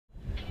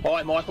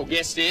Hi, Michael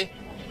Guest here.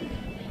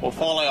 Well,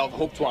 finally I've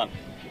hooked one.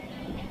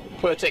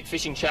 Pirtek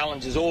Fishing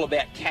Challenge is all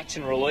about catch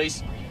and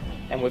release,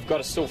 and we've got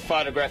to still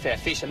photograph our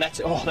fish, and that's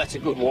a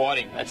good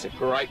whiting. That's a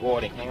great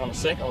whiting. Hang on a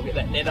sec, I'll get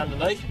that net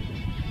underneath.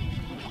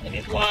 And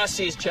in last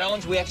year's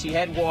challenge we actually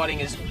had whiting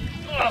as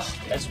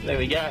there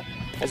we go,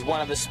 as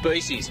one of the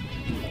species,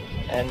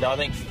 and I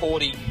think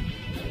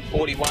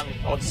 41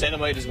 odd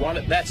centimetres won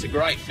it. That's a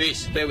great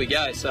fish. There we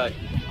go. So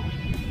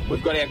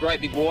we've got our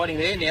great big whiting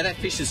there. Now that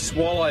fish has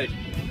swallowed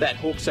that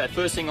hook, so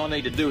first thing I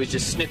need to do is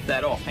just snip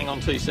that off. Hang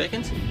on 2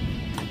 seconds.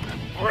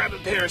 Grab a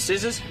pair of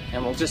scissors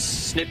and we'll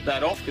just snip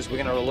that off because we're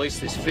going to release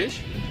this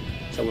fish.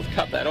 So we've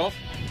cut that off,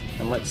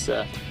 and let's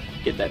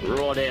get that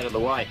right out of the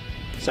way.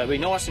 So be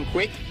nice and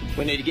quick.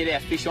 We need to get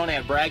our fish on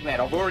our brag mat.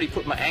 I've already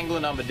put my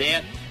angler number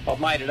down. I've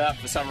made it up.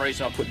 For some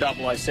reason I put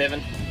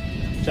 007,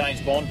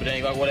 James Bond, but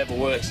anyway, whatever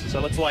works. So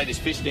let's lay this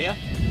fish down.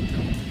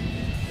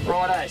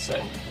 Righto,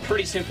 so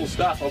pretty simple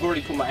stuff. I've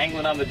already put my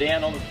angler number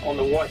down on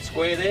the white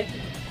square there,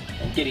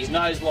 and get his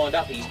nose lined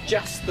up. He's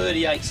just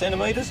 38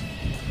 centimetres.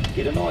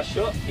 Get a nice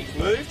shot. He's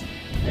moved,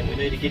 and we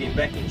need to get him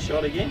back in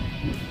shot again.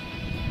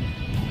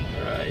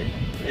 Alright,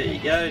 there you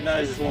go,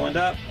 nose is lined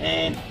up,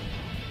 and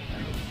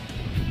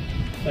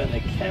turn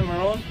the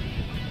camera on.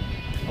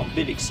 I'm a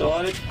bit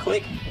excited.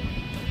 Click.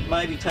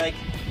 Maybe take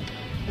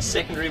a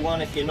secondary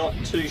one if you're not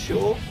too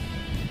sure.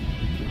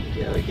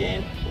 Go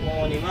again,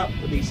 line him up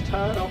with his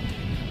tail,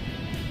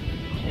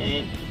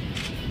 and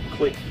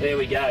click. There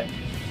we go.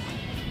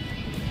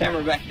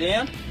 Camera back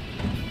down.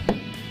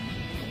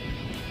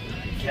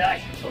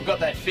 Okay, so I've got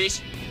that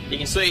fish. You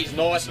can see he's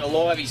nice and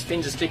alive, his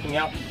fins are sticking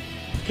up.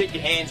 Keep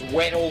your hands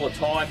wet all the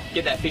time.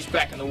 Get that fish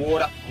back in the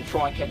water and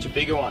try and catch a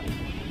bigger one.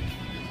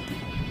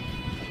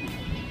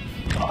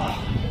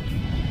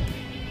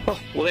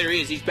 Well, there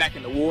he is, he's back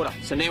in the water.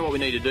 So now what we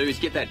need to do is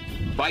get that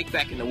bait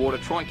back in the water,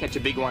 try and catch a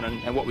big one,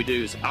 and what we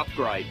do is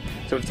upgrade.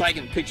 So we've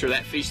taken a picture of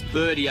that fish,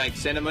 38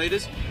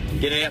 centimetres.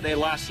 Get it out there.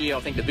 Last year I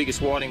think the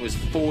biggest whiting was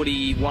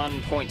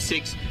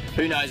 41.6.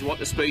 Who knows what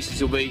the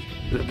species will be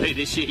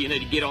this year. You need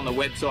to get on the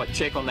website,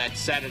 check on that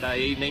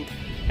Saturday evening,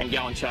 and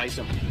go and chase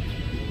them.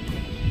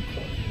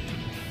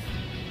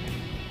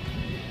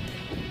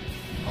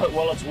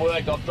 Well, it's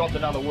worked. I've dropped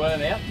another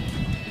worm out,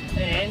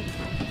 and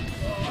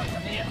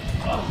come here.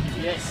 Oh,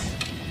 yes.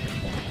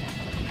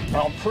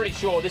 Well, I'm pretty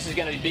sure this is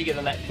going to be bigger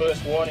than that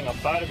first whiting I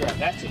photographed.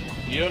 That's a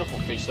beautiful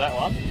fish, that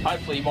one.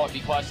 Hopefully he might be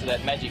close to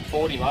that magic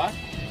 40 mark.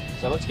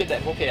 So let's get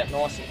that hook out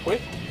nice and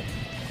quick.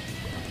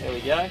 There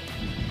we go.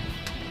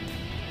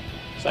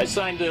 So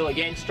same deal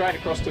again, straight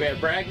across to our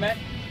brag mat.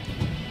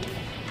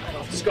 And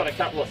I've just got a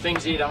couple of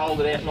things here to hold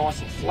it out nice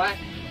and flat.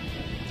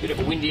 Bit of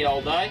a windy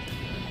old day.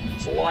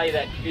 Let's lay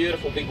that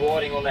beautiful big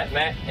whiting on that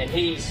mat, and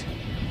he's,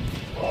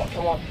 oh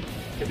come on,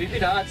 it can be a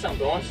bit hard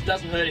sometimes. It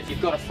doesn't hurt if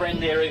you've got a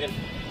friend there even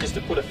just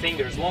to put a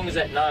finger, as long as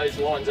that nose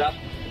lines up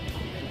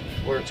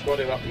where it's got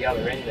to up the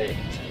other end there.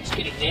 So let's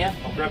get him now.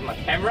 I'll grab my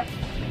camera.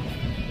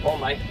 Oh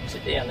mate,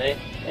 sit down there,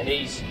 and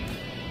he's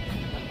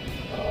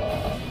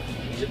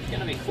going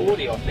to be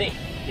 40 I think.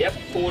 Yep,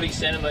 40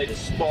 centimetres,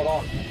 spot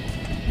on.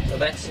 So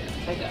that's,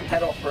 take that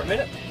hat off for a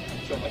minute,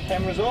 make sure my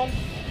camera's on,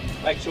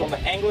 make sure my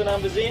angler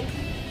number's in,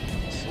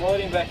 slide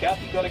him back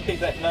up. You've got to keep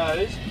that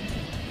nose,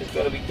 it's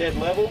got to be dead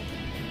level.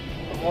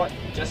 I might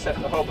just have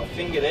to hold my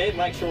finger there,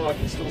 make sure I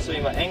can still see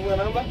my angler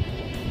number.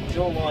 It's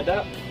all lined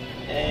up,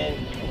 and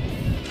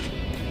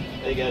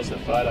there goes the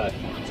photo.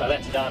 So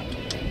that's done.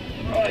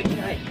 Right,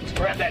 okay, let's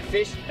grab that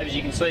fish. As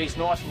you can see, it's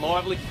nice and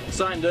lively.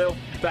 Same deal,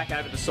 back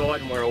over the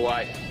side and we're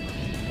away.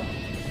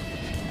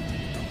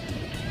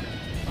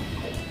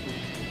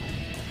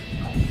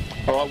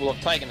 Alright, well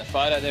I've taken the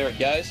photo, there it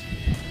goes.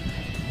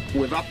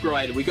 We've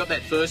upgraded, we got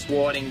that first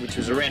whiting which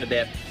was around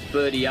about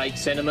 38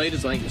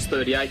 centimetres, I think it was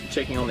 38,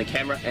 checking on the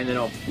camera, and then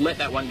I've let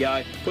that one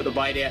go, put the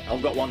bait out,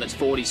 I've got one that's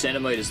 40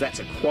 centimetres, that's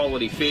a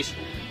quality fish.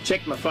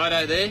 Checked my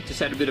photo there, just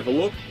had a bit of a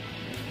look.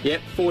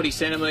 Yep, 40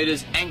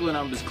 centimetres, angler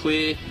number's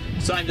clear.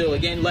 Same deal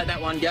again, let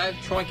that one go,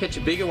 try and catch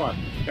a bigger one.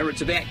 Remember,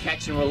 it's about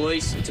catch and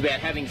release, it's about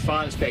having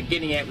fun, it's about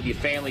getting out with your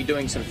family,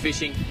 doing some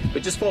fishing,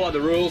 but just follow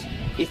the rules.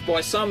 If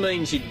by some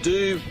means you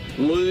do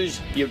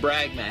lose your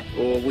brag mat,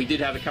 or we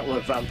did have a couple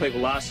of people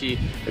last year,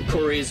 the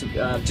couriers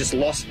just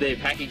lost their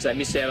package, they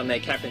missed out on their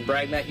captain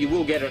brag mat, you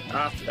will get it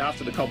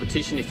after the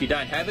competition if you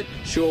don't have it.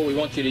 Sure, we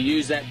want you to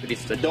use that, but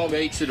if the dog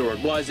eats it or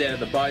it blows out of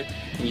the boat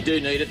and you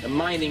do need it, the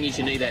main thing is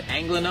you need that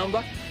angler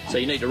number. So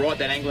you need to write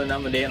that angler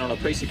number down on a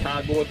piece of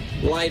cardboard,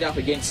 laid up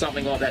against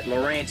something like that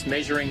Lowrance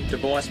measuring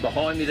device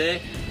behind me there,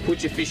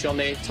 put your fish on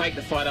there, take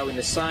the photo in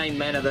the same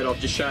manner that I've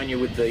just shown you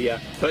with the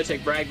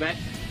Pirtek brag mat,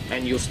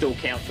 and you'll still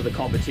count for the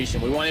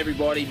competition. We want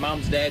everybody,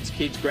 mums, dads,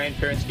 kids,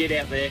 grandparents, get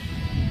out there,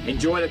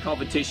 enjoy the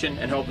competition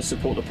and help us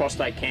support the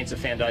Prostate Cancer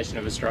Foundation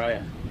of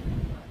Australia.